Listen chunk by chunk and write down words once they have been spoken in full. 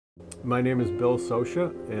My name is Bill Socha,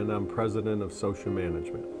 and I'm president of Socha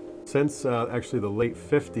Management. Since actually the late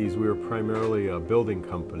 50s, we were primarily a building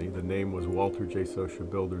company. The name was Walter J. Socha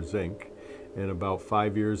Builders, Inc. And about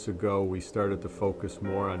 5 years ago, we started to focus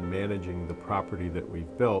more on managing the property that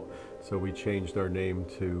we've built, so we changed our name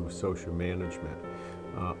to Socha Management.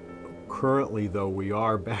 Currently, though, we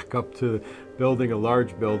are back up to building a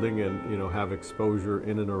large building and have exposure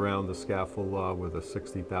in and around the Scaffold Law with a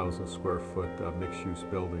 60,000 square foot mixed-use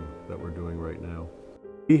building that we're doing right now.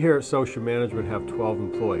 We here at Socha Management have 12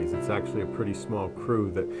 employees. It's actually a pretty small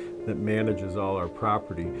crew that manages all our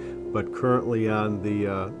property. But currently on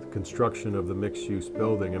the construction of the mixed-use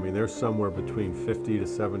building, I mean, there's somewhere between 50 to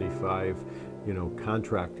 75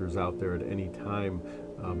 contractors out there at any time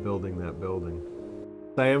building that building.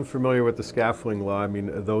 I am familiar with the scaffolding law. I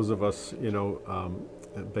mean, those of us,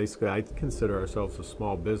 basically I consider ourselves a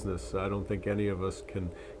small business. I don't think any of us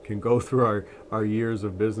can go through our years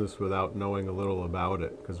of business without knowing a little about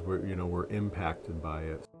it, because we're impacted by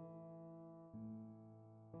it.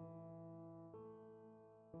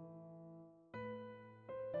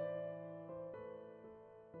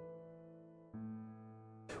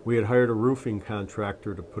 We had hired a roofing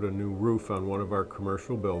contractor to put a new roof on one of our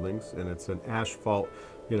commercial buildings, and it's an asphalt,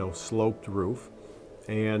 sloped roof.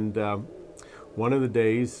 And one of the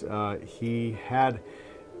days he had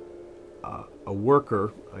a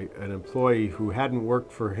worker, an employee who hadn't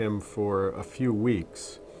worked for him for a few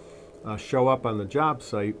weeks, show up on the job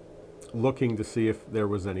site looking to see if there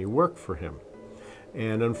was any work for him.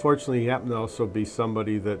 And unfortunately, he happened to also be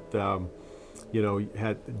somebody that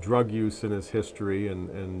had drug use in his history,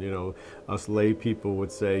 and us lay people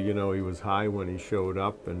would say, he was high when he showed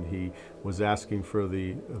up, and he was asking for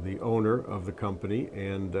the owner of the company,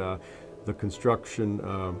 and the construction,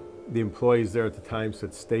 the employees there at the time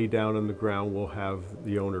said, "Stay down on the ground, we'll have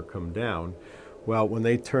the owner come down." Well, when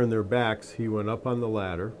they turned their backs, he went up on the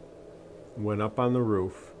ladder, went up on the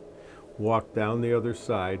roof, walked down the other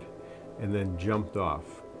side, and then jumped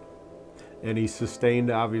off. And he sustained,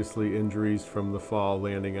 obviously, injuries from the fall,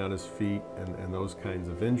 landing on his feet, and those kinds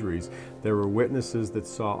of injuries. There were witnesses that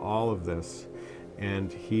saw all of this,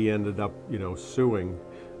 and he ended up, suing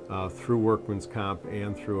through workman's comp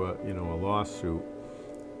and through a lawsuit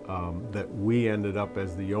that we ended up,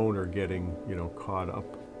 as the owner, getting, caught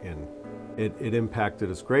up in. It impacted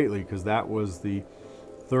us greatly, because that was the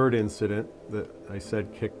third incident that I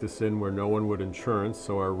said kicked us in, where no one would insurance,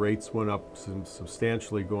 so our rates went up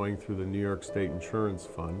substantially going through the New York State Insurance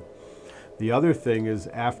Fund. The other thing is,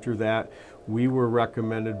 after that, we were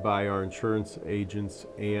recommended by our insurance agents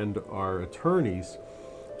and our attorneys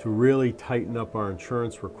to really tighten up our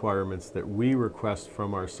insurance requirements that we request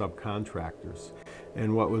from our subcontractors.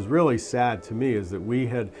 And what was really sad to me is that we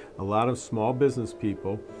had a lot of small business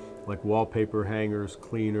people, like wallpaper hangers,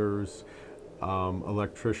 cleaners,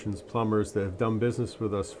 electricians, plumbers, that have done business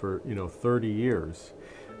with us for 30 years,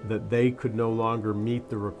 that they could no longer meet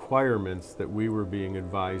the requirements that we were being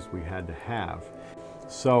advised we had to have.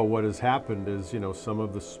 So what has happened is, some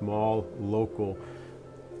of the small local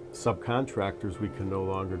subcontractors we can no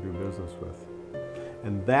longer do business with.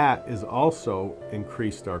 And that has also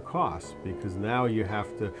increased our costs, because now you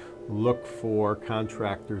have to look for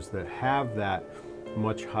contractors that have that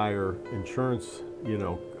much higher insurance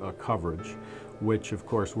coverage, which of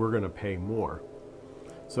course we're going to pay more.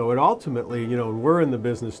 So it ultimately, we're in the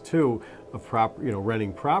business too of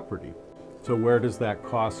renting property. So where does that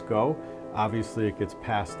cost go? Obviously it gets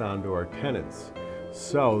passed on to our tenants.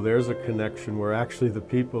 So there's a connection where actually the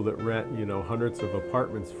people that rent, hundreds of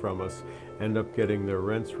apartments from us end up getting their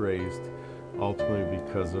rents raised, ultimately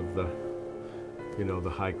because of the, the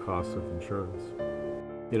high cost of insurance.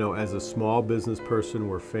 As a small business person,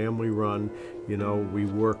 we're family run, we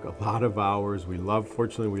work a lot of hours.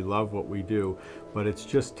 Fortunately, we love what we do, but it's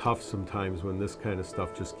just tough sometimes when this kind of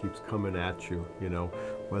stuff just keeps coming at you,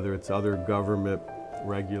 whether it's other government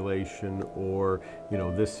regulation or,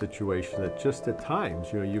 this situation that just at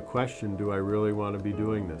times, you question, do I really want to be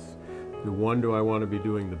doing this? One, do I want to be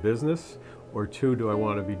doing the business? Or two, do I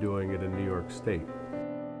want to be doing it in New York State?